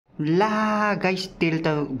ला गाइस तेल त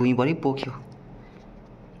भुइँभरि पोख्यो।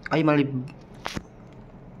 अहिले मैले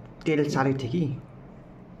तेल सारेको थिएँ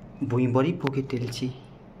कि भुइँभरि पोख्यो तेल चाहिँ।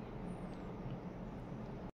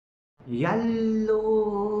 Hello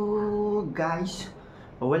guys,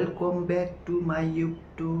 welcome back to my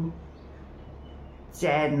YouTube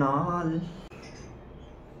channel.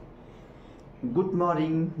 Good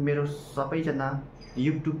morning मेरो सबैजना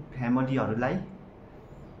युट्युब फ्यामिलीहरूलाई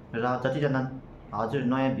र जतिजना हजुर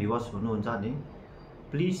नयाँ भ्युवर्स हुनुहुन्छ भने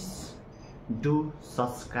please do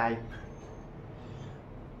subscribe.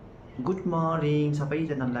 Good morning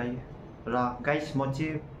सबैजनालाई। र गाइस म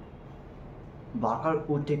चाहिँ भर्खर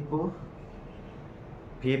उठेको,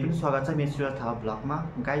 फेरि पनि स्वागत छ मेरो सुरत थाहा ब्लगमा।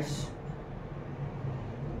 गाइस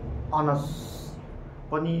अनस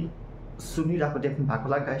पनि सुनिरहेको देख्नु भएको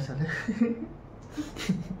होला गाइसहरूले।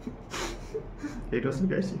 हेर्नुहोस् न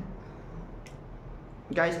गाइस।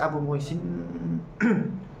 गाइस अब म एकछिन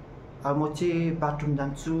अब म चाहिँ बाथरुम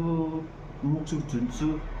जान्छु, मुख सुख धुन्छु,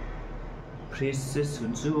 फ्रेस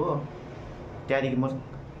हुन्छु हो। त्यहाँदेखि म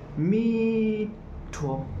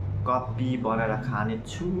मिठो कफी बनाएर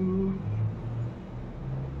खानेछु।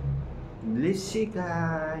 Let's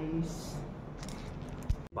guys.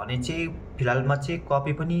 भने चाहिँ फिलहालमा चाहिँ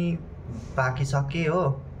कफी पनि पाकिसके हो,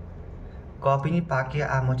 कफी नि पाके।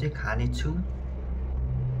 म चाहिँ खानेछु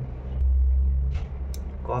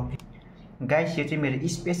कफी। गाइस यो चाहिँ मेरो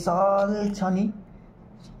स्पेसल छ नि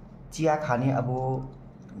चिया खाने। अब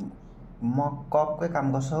म कपकै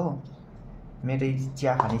काम गर्छ हो, मेरो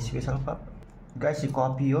चिया खाने स्पेसल कप। गाइस यो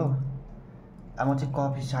कफी हो। अब म चाहिँ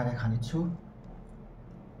कफी सारेर खानेछु।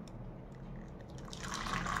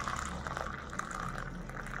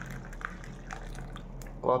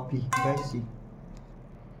 कफी गाइस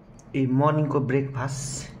ए मर्निङको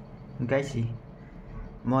ब्रेकफास्ट गाइस,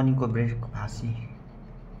 मर्निङको ब्रेकफास्ट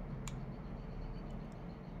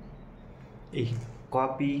ए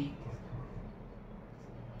कफी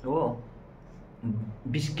हो,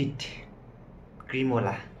 बिस्किट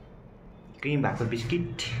क्रिमवाला, क्रिम भएको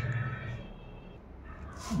बिस्किट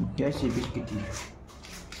गाइस। बिस्किट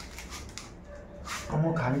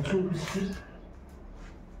म खान्छु बिस्किट।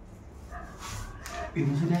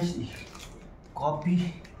 हेर्नुहोस् गाइस कफी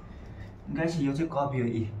गाइस, यो चाहिँ कफी हो।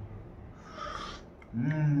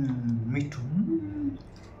 मिठो।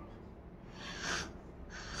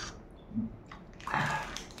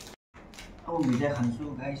 अब भिजा खान्छु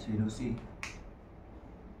गाइस। हेर्नुहोस्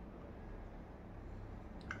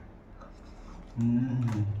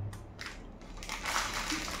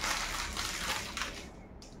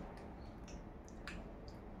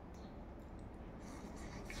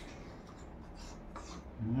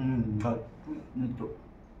मिठो।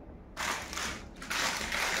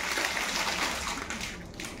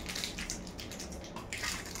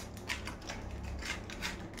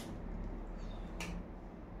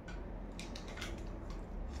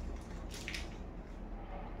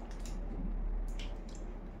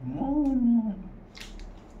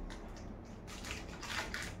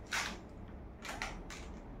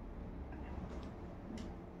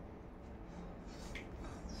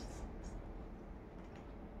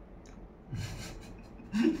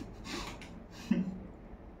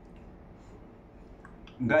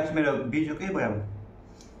 गाइस मेरो भिडियो के भयो,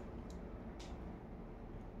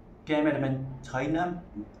 क्यामेराम्यान छैन,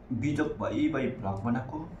 भिडियो भइ भ्लग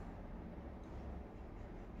बनाएको।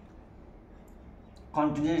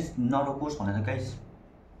 कन्टिन्यू नरोकोस् भनेर गाइस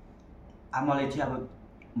आमाले चाहिँ अब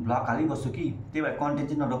भ्लग हालिबस्छु कि, त्यही भएर कन्टेन्ट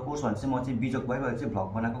चाहिँ नरोकोस् भनेर चाहिँ म चाहिँ भिडियो भइ चाहिँ भ्लग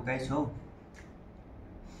बनाएको गाइस हो।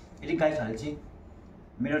 यदि गाइसहरूले चाहिँ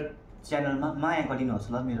मेरो च्यानलमा माया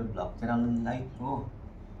गरिदिनुहोस् ल, मेरो भ्लग च्यानललाई हो।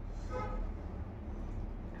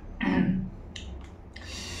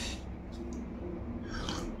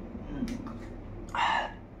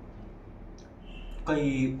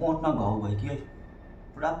 कहीँ ओठमा घाउ भयो कि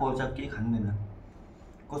पुरा पोल्छ, केही खाँदैन,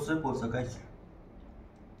 कसरी पोल्छ गाइस।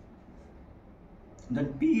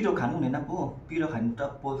 झन् पिरो खानु हुँदैन पो, पिरो खानु त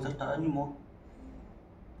पोल्छ। तर नि म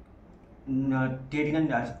टेरिन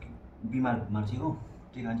नि बिमार मान्छे हो,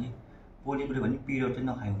 त्यही कारण चाहिँ पोलिपऱ्यो भने पिरो चाहिँ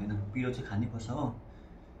नखाइ हुँदैन, पिरो चाहिँ खानै पर्छ हो।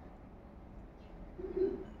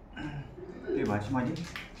 त्यही भएर चाहिँ मैले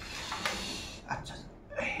अच्छा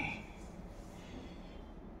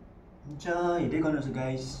हुन्छ हेर्दै गर्नुहोस्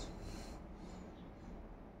गाइस।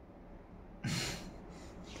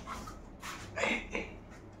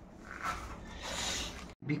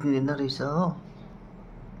 बिग्रिँदैन रहेछ हो,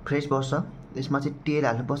 फ्रेस बस्छ। यसमा चाहिँ तेल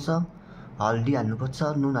हाल्नुपर्छ, हल्दी हाल्नुपर्छ,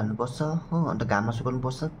 नुन हाल्नुपर्छ हो, अन्त घाममा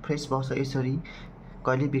सुकाउनुपर्छ। फ्रेस बस्छ यसरी,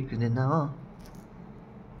 कहिले बिग्रिँदैन हो।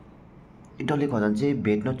 डल्ले खोर्सानी चाहिँ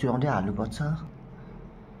भेट्न चुहाउँदै हाल्नुपर्छ।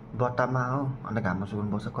 बट्टामा हो अन्त घाममा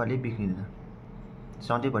सुकाउनु पर्छ कहिले बिग्रिन्न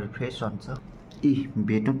सधैँभरि फ्रेस रहन्छ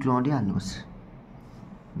भेट्नु टुहाउँदै हाल्नुहोस्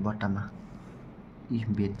बट्टामा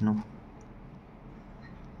भेट्नु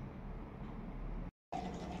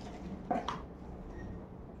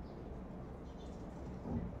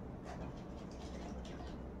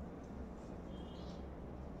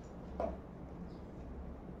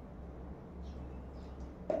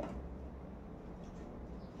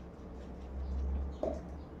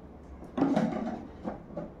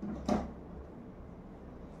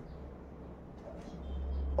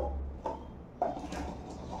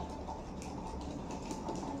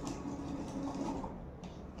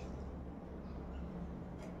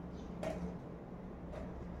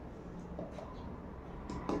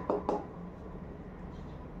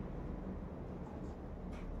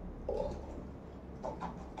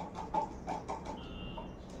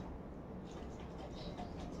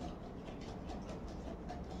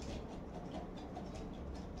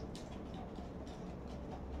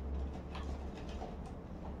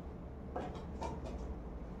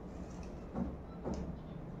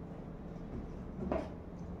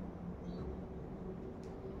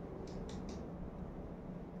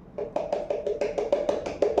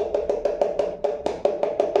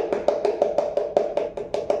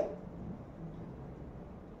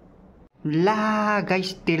ला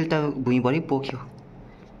गाइस तेल त भुइँभरि पोख्यो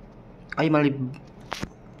अहिले मैले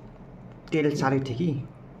तेल सारेको थिएँ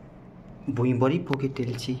कि भुइँभरि पोख्यो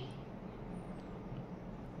तेल चाहिँ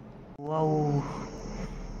वाउ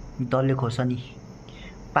डल्ले खोर्सानी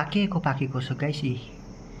पाकेको छ गाइस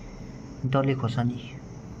डल्ले खोर्सानी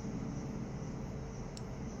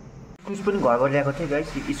इस्कुस पनि घरबाट ल्याएको थिएँ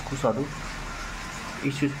गाइस इस्कुस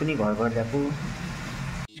पनि घरबाट ल्याएको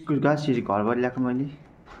इस्कुस गाइस घरबाट ल्याएको मैले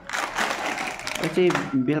यो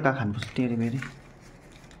चाहिँ बेलुका खानुपर्छ तेरे मेरे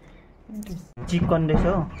चिकन रहेछ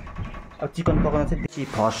हो अब चिकन पकाउन चाहिँ बेसी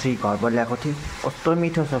फर्सी घरबाट ल्याएको थियो कस्तो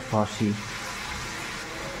मिठो छ फर्सी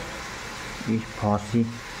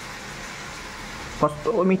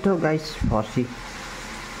कस्तो मिठो गाइस फर्सी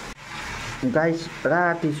गाइस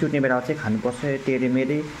राति सुत्ने बेला चाहिँ खानुपर्छ तेरे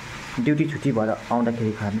मेरे ड्युटी छुट्टी भएर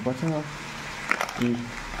आउँदाखेरि खानुपर्छ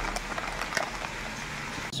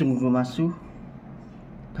सुँगुरको मासु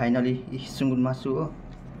फाइनली सुँगुर मासु हो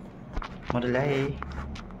मैले ल्याएँ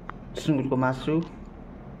सुँगुरको मासु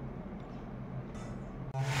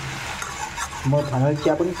म खाना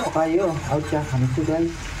चिया पनि पकायो अब चिया खान्छु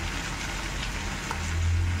गाइस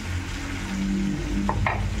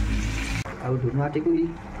अब धुनु आँटेको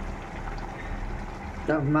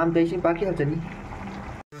त माम त एकछिन पाकिहाल्छ नि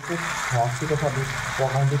खसीको सब्जी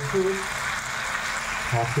पकाउँदैछु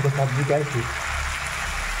खसीको सब्जी गाइस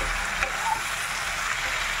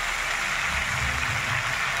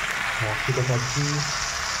खसीको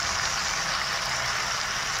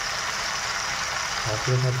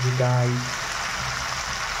सब्जी गाइस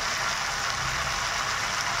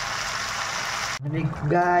अनि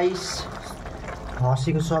गाइस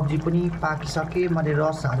खसीको सब्जी पनि पाकिसके मैले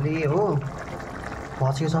रस हालेँ हो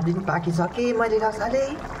खसीको सब्जी पनि पाकिसके मैले रस हालेँ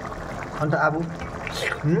अन्त अब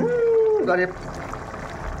गरे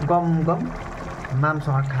गम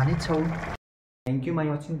मामसँग खाने छौ thank you my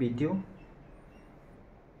watching video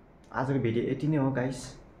आजको भिडियो यति नै हो गाइस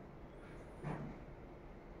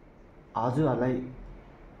हजुरहरूलाई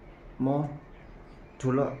म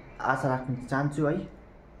ठुलो आशा राख्न चाहन्छु है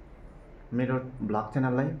मेरो भ्लग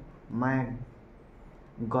च्यानललाई माया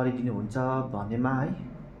गरिदिनुहुन्छ भनेमा है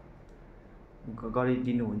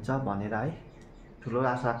गरिदिनुहुन्छ भनेर है ठुलो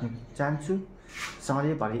आशा राख्न चाहन्छु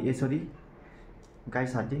सधैँभरि यसरी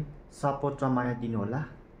गाइसहरूले सपोर्ट र माया दिनुहोला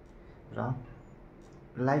र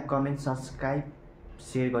लाइक कमेन्ट सब्सक्राइब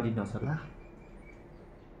सेयर गरिदिनुहोस् होला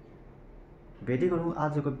भेटै गरौँ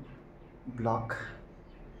आजको ब्लग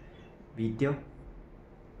भिडियो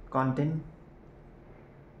कन्टेन्ट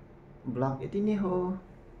ब्लग यति नै हो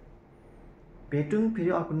भेटौँ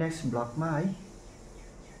फेरि अर्को नेक्स्ट ब्लगमा है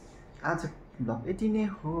आज ब्लग यति नै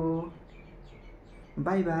हो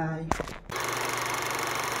बाई बाई